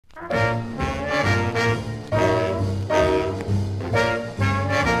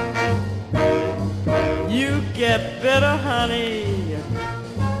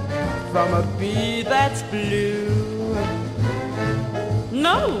from a bee that's blue.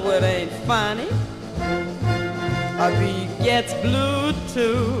 No, it ain't funny. A bee gets blue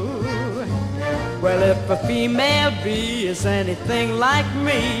too. Well, if a female bee is anything like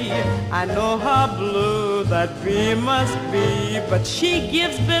me, I know how blue that bee must be. But she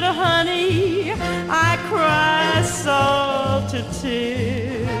gives bitter honey, I cry salty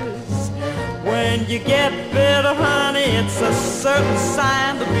tears. When you get bitter honey, it's a certain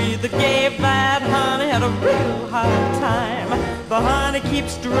sign the bee that gave bad honey had a real hard time. The honey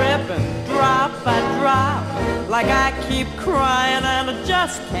keeps dripping, drop by drop, like I keep crying and I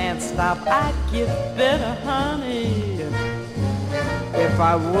just can't stop. I'd give bitter honey if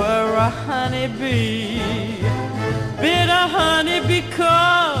I were a honeybee. Bitter honey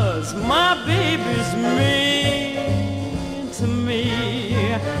because my baby's mean to me.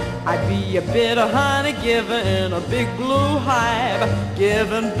 I'd be a bitter honey giver in a big blue hive,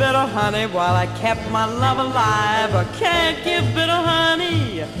 giving bitter honey while I kept my love alive. I can't give bitter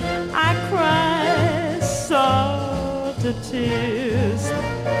honey, I cry salty tears.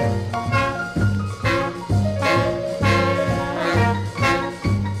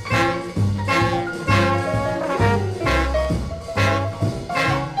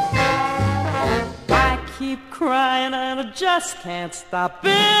 Crying and I just can't stop.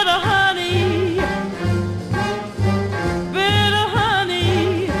 Bitter honey, bitter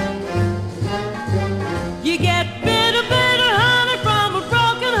honey. You get bitter, bitter honey from a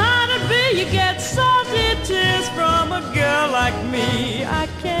broken-hearted bee. You get salty tears from a girl like me. I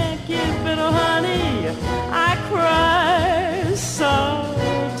can't give bitter honey, I cry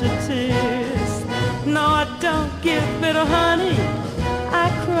salty tears. No, I don't give bitter honey,